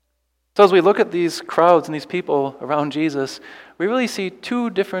So as we look at these crowds and these people around Jesus, we really see two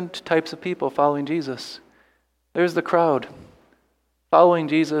different types of people following Jesus. There's the crowd following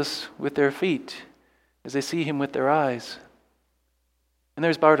Jesus with their feet as they see him with their eyes. And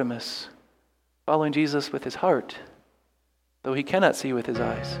there's Bartimaeus following Jesus with his heart, though he cannot see with his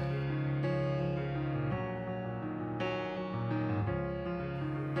eyes.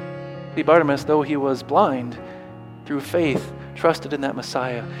 See, Bartimaeus, though he was blind, through faith, trusted in that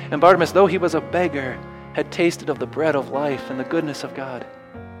Messiah. And Bartimaeus, though he was a beggar, had tasted of the bread of life and the goodness of God.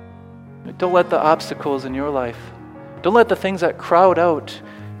 Don't let the obstacles in your life, don't let the things that crowd out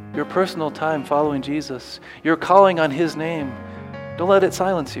your personal time following Jesus, your calling on his name, don't let it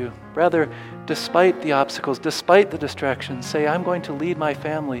silence you. Rather, despite the obstacles, despite the distractions, say, I'm going to lead my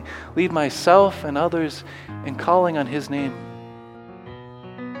family, lead myself and others in calling on his name.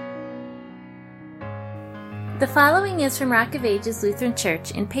 The following is from Rock of Ages Lutheran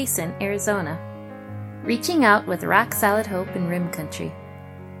Church in Payson, Arizona. Reaching out with rock solid hope in Rim Country.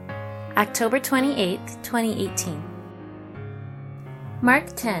 October 28, 2018.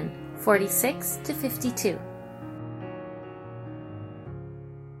 Mark 10, 46-52.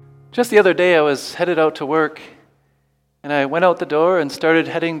 Just the other day I was headed out to work, and I went out the door and started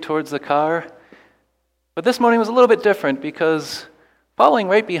heading towards the car. But this morning was a little bit different because following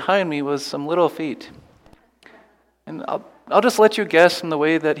right behind me was some little feet. And I'll just let you guess from the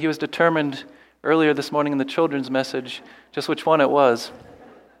way that he was determined earlier this morning in the children's message, just which one it was.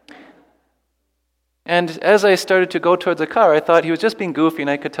 And as I started to go towards the car, I thought he was just being goofy, and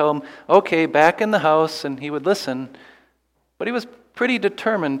I could tell him, okay, back in the house, and he would listen. But he was pretty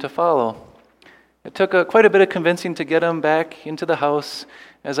determined to follow. It took quite a bit of convincing to get him back into the house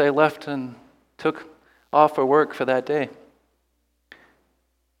as I left and took off for work for that day.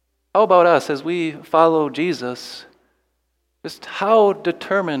 How about us as we follow Jesus? Just how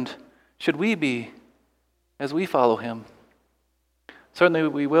determined should we be as we follow him? Certainly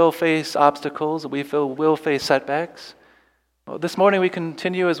we will face obstacles, we will face setbacks. Well, this morning we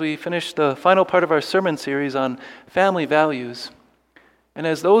continue as we finish the final part of our sermon series on family values. And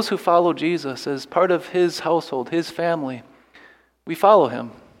as those who follow Jesus, as part of his household, his family, we follow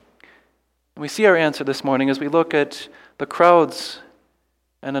him. And we see our answer this morning as we look at the crowds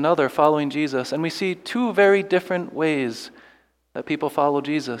and another following Jesus. And we see two very different ways that people follow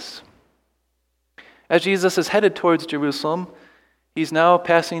Jesus. As Jesus is headed towards Jerusalem, he's now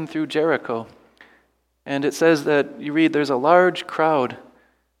passing through Jericho. And it says that, you read, there's a large crowd.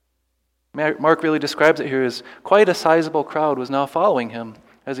 Mark really describes it here as quite a sizable crowd was now following him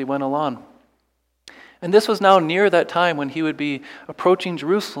as he went along. And this was now near that time when he would be approaching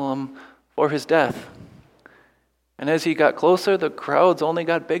Jerusalem for his death. And as he got closer, the crowds only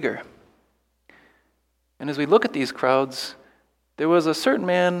got bigger. And as we look at these crowds, there was a certain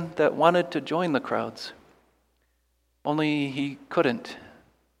man that wanted to join the crowds. Only he couldn't.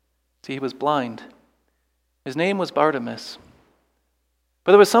 See, he was blind. His name was Bartimaeus.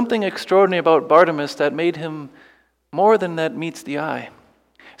 But there was something extraordinary about Bartimaeus that made him more than that meets the eye.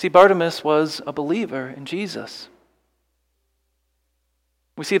 See, Bartimaeus was a believer in Jesus.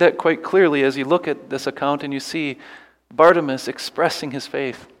 We see that quite clearly as you look at this account and you see Bartimaeus expressing his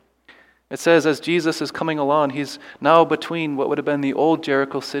faith. It says as Jesus is coming along, he's now between what would have been the old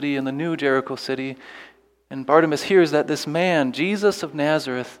Jericho city and the new Jericho city. And Bartimaeus hears that this man, Jesus of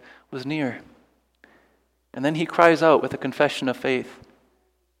Nazareth, was near. And then he cries out with a confession of faith.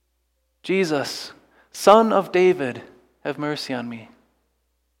 Jesus, Son of David, have mercy on me.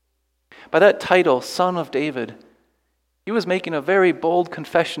 By that title, Son of David, he was making a very bold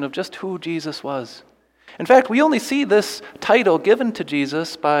confession of just who Jesus was. In fact, we only see this title given to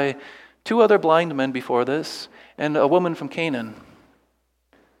Jesus by two other blind men before this and a woman from Canaan.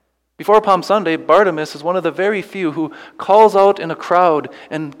 Before Palm Sunday, Bartimaeus is one of the very few who calls out in a crowd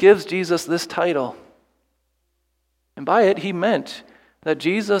and gives Jesus this title. And by it, he meant that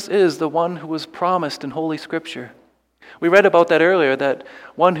Jesus is the one who was promised in Holy Scripture. We read about that earlier, that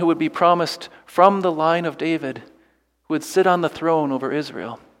one who would be promised from the line of David, who would sit on the throne over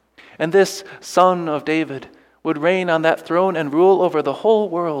Israel. And this Son of David would reign on that throne and rule over the whole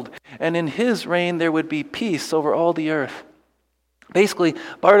world. And in his reign, there would be peace over all the earth. Basically,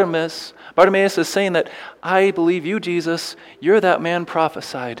 Bartimaeus is saying that, I believe you, Jesus, you're that man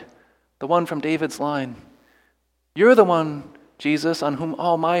prophesied, the one from David's line. You're the one, Jesus, on whom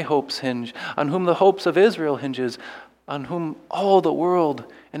all my hopes hinge, on whom the hopes of Israel hinges, on whom all the world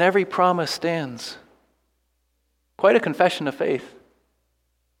and every promise stands. Quite a confession of faith.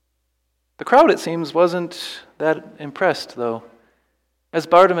 The crowd, it seems, wasn't that impressed, though. As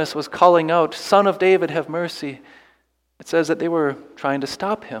Bartimaeus was calling out, Son of David, have mercy, it says that they were trying to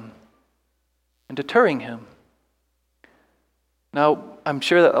stop him. and deterring him. Now, I'm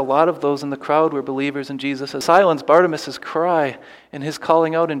sure that a lot of those in the crowd were believers in Jesus. As silence, Bartimaeus' cry and his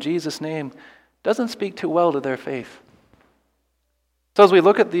calling out in Jesus' name doesn't speak too well to their faith. So as we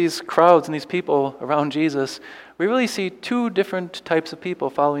look at these crowds and these people around Jesus, we really see two different types of people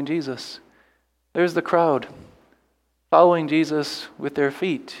following Jesus. There's the crowd following Jesus with their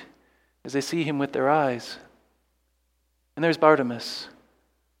feet as they see him with their eyes. And there's Bartimaeus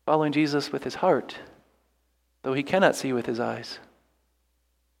following Jesus with his heart, though he cannot see with his eyes.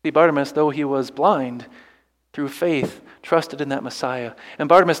 See, Bartimaeus, though he was blind, through faith, trusted in that Messiah. And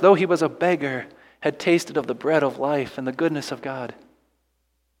Bartimaeus, though he was a beggar, had tasted of the bread of life and the goodness of God.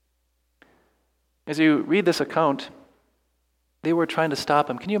 As you read this account, they were trying to stop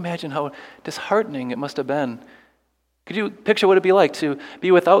him. Can you imagine how disheartening it must have been? Could you picture what it'd be like to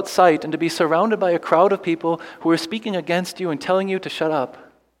be without sight and to be surrounded by a crowd of people who were speaking against you and telling you to shut up?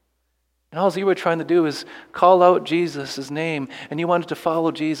 And all you were trying to do is call out Jesus' name, and you wanted to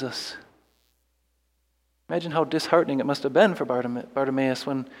follow Jesus. Imagine how disheartening it must have been for Bartimaeus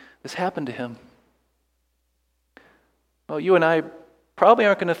when this happened to him. Well, you and I probably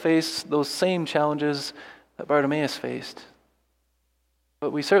aren't going to face those same challenges that Bartimaeus faced.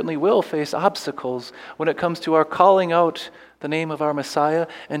 But we certainly will face obstacles when it comes to our calling out the name of our Messiah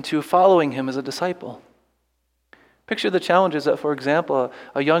and to following him as a disciple. Picture the challenges that, for example,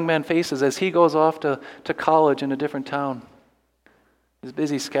 a young man faces as he goes off to college in a different town. His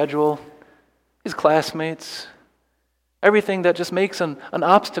busy schedule, his classmates, everything that just makes an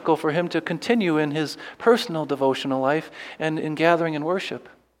obstacle for him to continue in his personal devotional life and in gathering and worship.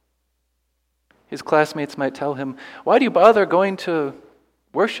 His classmates might tell him, "Why do you bother going to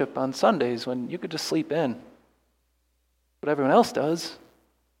worship on Sundays when you could just sleep in?" But everyone else does.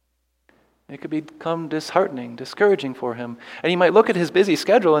 It could become disheartening, discouraging for him. And he might look at his busy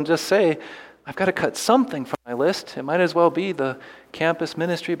schedule and just say, "I've got to cut something from my list. It might as well be the campus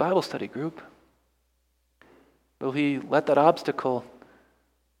ministry Bible study group." Will he let that obstacle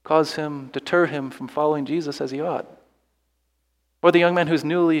deter him from following Jesus as he ought? Or the young man who's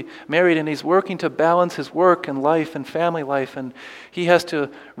newly married and he's working to balance his work and life and family life, and he has to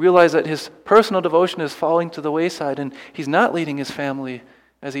realize that his personal devotion is falling to the wayside and he's not leading his family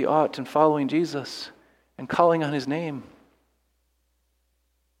as he ought in following Jesus and calling on his name.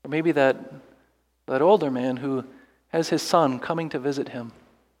 Or maybe that older man who has his son coming to visit him.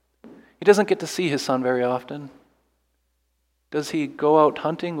 He doesn't get to see his son very often. Does he go out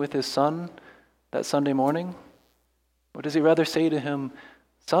hunting with his son that Sunday morning? Or does he rather say to him,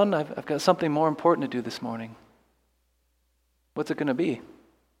 "Son, I've got something more important to do this morning"? What's it going to be?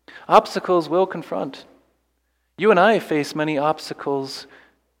 Obstacles will confront. You and I face many obstacles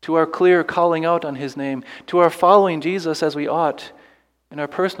to our clear calling out on his name, to our following Jesus as we ought in our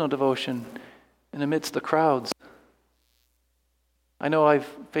personal devotion and amidst the crowds. I know I've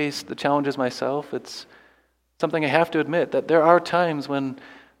faced the challenges myself. It's something I have to admit that there are times when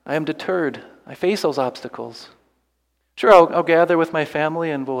I am deterred. I face those obstacles. Sure, I'll gather with my family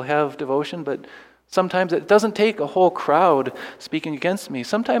and we'll have devotion, but sometimes it doesn't take a whole crowd speaking against me.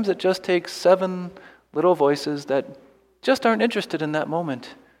 Sometimes it just takes 7 little voices that just aren't interested in that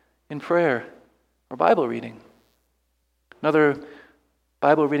moment in prayer or Bible reading. Another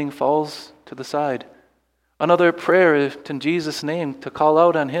Bible reading falls to the side. Another prayer in Jesus' name to call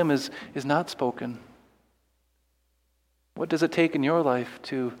out on him is not spoken. What does it take in your life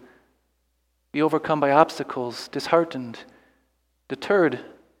to be overcome by obstacles, disheartened, deterred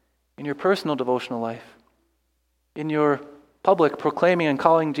in your personal devotional life, in your public proclaiming and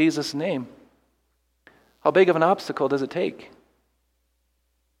calling Jesus' name? How big of an obstacle does it take?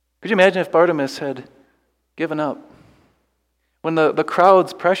 Could you imagine if Bartimaeus had given up? When the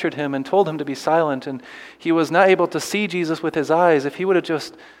crowds pressured him and told him to be silent and he was not able to see Jesus with his eyes, if he would have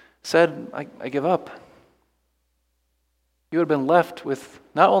just said, I give up, he would have been left with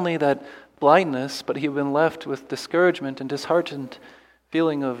not only that blindness, but he would have been left with discouragement and disheartened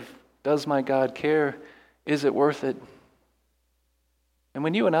feeling of, does my God care? Is it worth it? And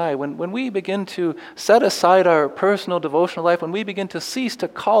when you and I, when we begin to set aside our personal devotional life, when we begin to cease to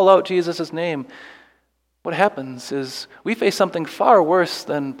call out Jesus' name, what happens is we face something far worse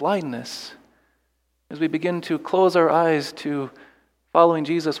than blindness. As we begin to close our eyes to following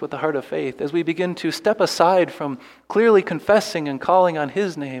Jesus with the heart of faith, as we begin to step aside from clearly confessing and calling on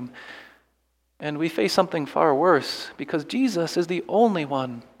his name, and we face something far worse because Jesus is the only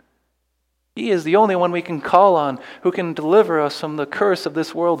one. He is the only one we can call on who can deliver us from the curse of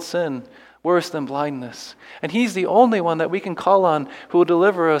this world's sin, worse than blindness. And he's the only one that we can call on who will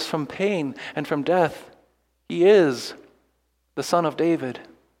deliver us from pain and from death. He is the Son of David.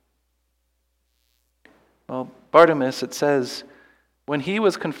 Well, Bartimaeus, it says, when he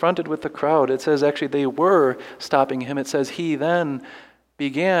was confronted with the crowd, it says actually they were stopping him. It says he then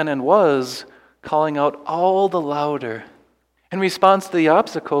began and was calling out all the louder. In response to the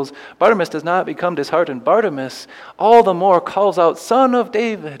obstacles, Bartimaeus does not become disheartened. Bartimaeus all the more calls out, "Son of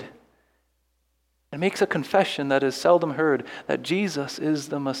David," and makes a confession that is seldom heard, that Jesus is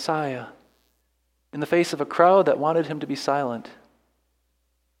the Messiah, in the face of a crowd that wanted him to be silent.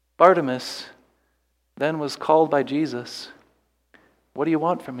 Bartimaeus then was called by Jesus. "What do you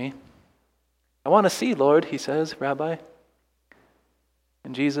want from me?" "I want to see, Lord," he says, "Rabbi."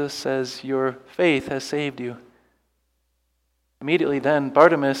 And Jesus says, "Your faith has saved you." Immediately then,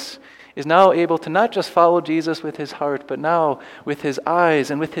 Bartimaeus is now able to not just follow Jesus with his heart, but now with his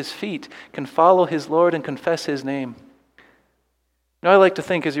eyes and with his feet can follow his Lord and confess his name. Now I like to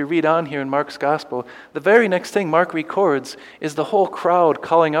think as you read on here in Mark's gospel, the very next thing Mark records is the whole crowd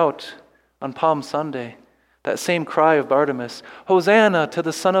calling out on Palm Sunday, that same cry of Bartimaeus, "Hosanna to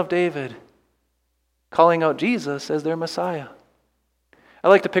the Son of David," calling out Jesus as their Messiah. I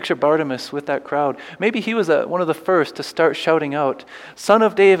like to picture Bartimaeus with that crowd. Maybe he was one of the first to start shouting out, "Son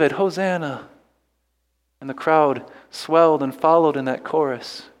of David, Hosanna." And the crowd swelled and followed in that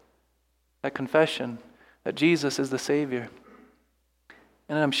chorus, that confession that Jesus is the Savior.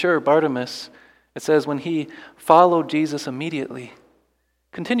 And I'm sure Bartimaeus, it says, when he followed Jesus immediately,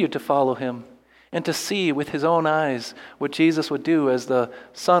 continued to follow him and to see with his own eyes what Jesus would do as the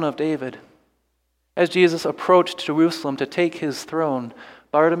Son of David. As Jesus approached Jerusalem to take his throne,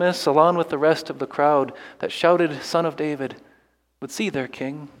 Bartimaeus, along with the rest of the crowd that shouted, "Son of David," would see their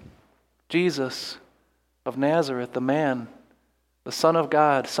king, Jesus of Nazareth, the man, the Son of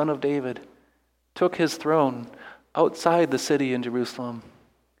God, Son of David, took his throne outside the city in Jerusalem.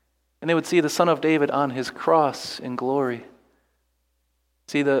 And they would see the Son of David on his cross in glory.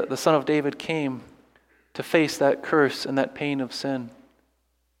 See, the Son of David came to face that curse and that pain of sin.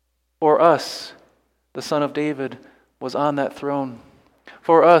 For us, the Son of David was on that throne.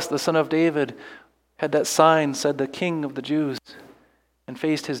 For us, the Son of David had that sign, said the King of the Jews, and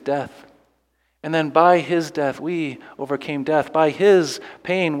faced his death. And then by his death, we overcame death. By his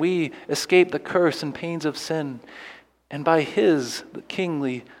pain, we escaped the curse and pains of sin. And by his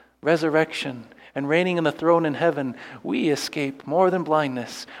kingly resurrection and reigning on the throne in heaven, we escape more than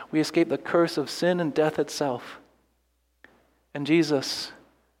blindness. We escape the curse of sin and death itself. And Jesus,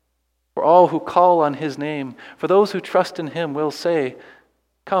 for all who call on his name, for those who trust in him, will say,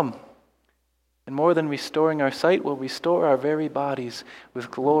 "Come." And more than restoring our sight, will restore our very bodies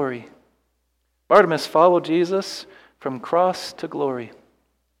with glory. Bartimaeus followed Jesus from cross to glory.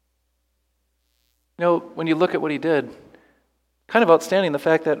 You know, when you look at what he did, kind of outstanding the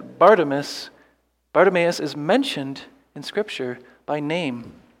fact that Bartimaeus is mentioned in Scripture by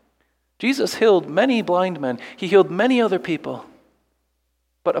name. Jesus healed many blind men. He healed many other people.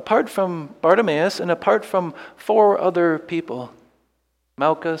 But apart from Bartimaeus and apart from 4 other people,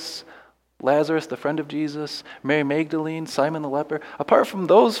 Malchus, Lazarus, the friend of Jesus, Mary Magdalene, Simon the leper, apart from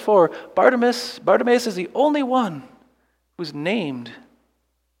those 4, Bartimaeus is the only one who's named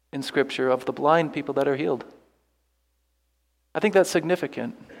in Scripture of the blind people that are healed. I think that's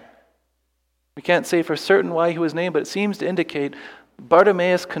significant. We can't say for certain why he was named, but it seems to indicate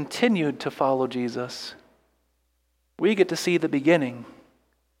Bartimaeus continued to follow Jesus. We get to see the beginning.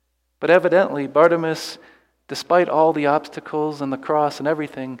 But evidently, Bartimaeus, despite all the obstacles and the cross and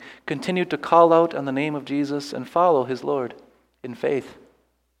everything, continued to call out on the name of Jesus and follow his Lord in faith.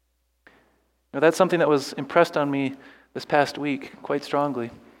 Now, that's something that was impressed on me this past week quite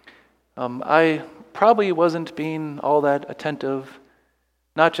strongly. I probably wasn't being all that attentive,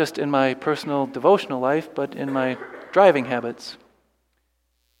 not just in my personal devotional life, but in my driving habits.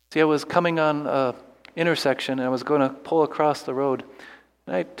 See, I was coming on an intersection and I was going to pull across the road.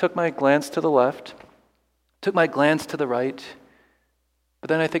 And I took my glance to the left, took my glance to the right, but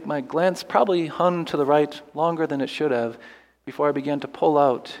then I think my glance probably hung to the right longer than it should have before I began to pull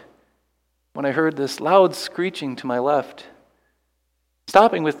out when I heard this loud screeching to my left,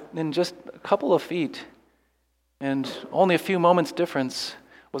 stopping within just a couple of feet, and only a few moments difference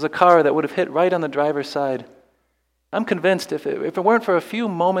was a car that would have hit right on the driver's side. I'm convinced if it weren't for a few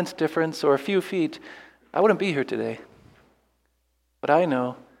moments difference or a few feet, I wouldn't be here today. But I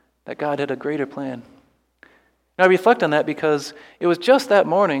know that God had a greater plan. And I reflect on that because it was just that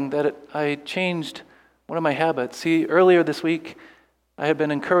morning that I changed one of my habits. See, earlier this week, I had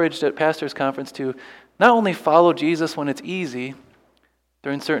been encouraged at pastor's conference to not only follow Jesus when it's easy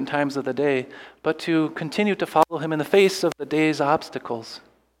during certain times of the day, but to continue to follow him in the face of the day's obstacles,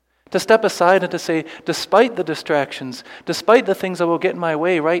 To step aside and to say, despite the distractions, despite the things that will get in my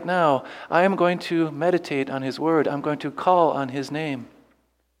way right now, I am going to meditate on His Word. I'm going to call on His name.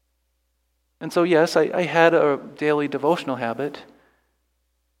 And so yes, I had a daily devotional habit,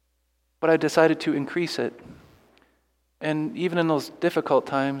 but I decided to increase it. And even in those difficult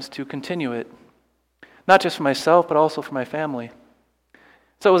times, to continue it. Not just for myself, but also for my family.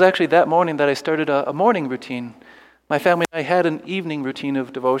 So it was actually that morning that I started a morning routine. My family and I had an evening routine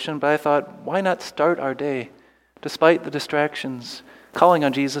of devotion, but I thought, why not start our day, despite the distractions, calling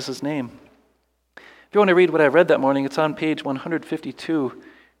on Jesus' name? If you want to read what I read that morning, it's on page 152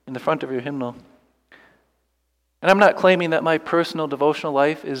 in the front of your hymnal. And I'm not claiming that my personal devotional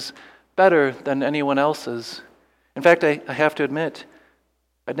life is better than anyone else's. In fact, I have to admit,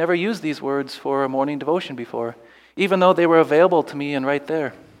 I'd never used these words for a morning devotion before, even though they were available to me and right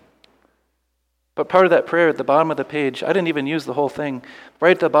there. But part of that prayer at the bottom of the page, I didn't even use the whole thing.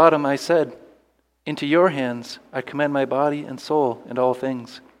 Right at the bottom I said, "Into your hands I commend my body and soul and all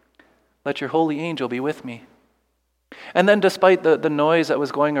things. Let your holy angel be with me." And then despite the noise that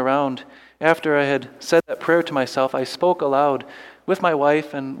was going around, after I had said that prayer to myself, I spoke aloud with my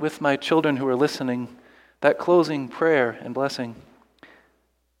wife and with my children who were listening, that closing prayer and blessing.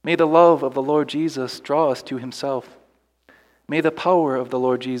 May the love of the Lord Jesus draw us to Himself. May the power of the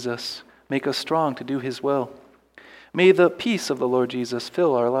Lord Jesus make us strong to do His will. May the peace of the Lord Jesus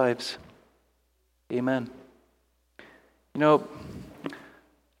fill our lives. Amen. You know,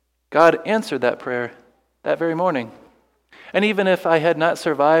 God answered that prayer that very morning. And even if I had not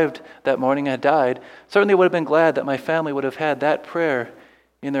survived that morning, I had died, certainly would have been glad that my family would have had that prayer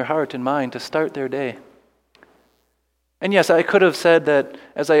in their heart and mind to start their day. And yes, I could have said that,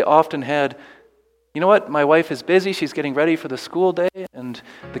 as I often had, you know what, my wife is busy, she's getting ready for the school day, and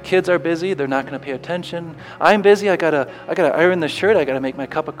the kids are busy, they're not going to pay attention. I'm busy, I gotta iron the shirt, I gotta make my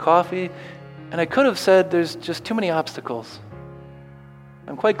cup of coffee. And I could have said there's just too many obstacles.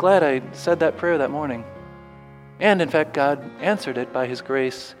 I'm quite glad I said that prayer that morning. And in fact, God answered it by His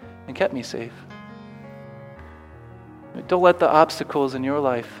grace and kept me safe. Don't let the obstacles in your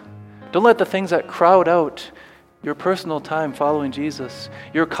life, don't let the things that crowd out your personal time following Jesus,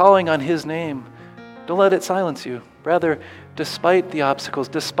 your calling on His name, don't let it silence you. Rather, despite the obstacles,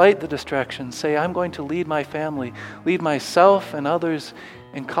 despite the distractions, say, I'm going to lead my family, lead myself and others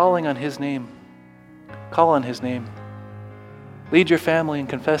in calling on His name. Call on His name. Lead your family in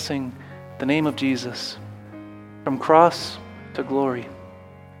confessing the name of Jesus from cross to glory.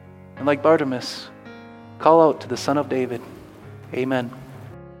 And like Bartimaeus, call out to the Son of David. Amen.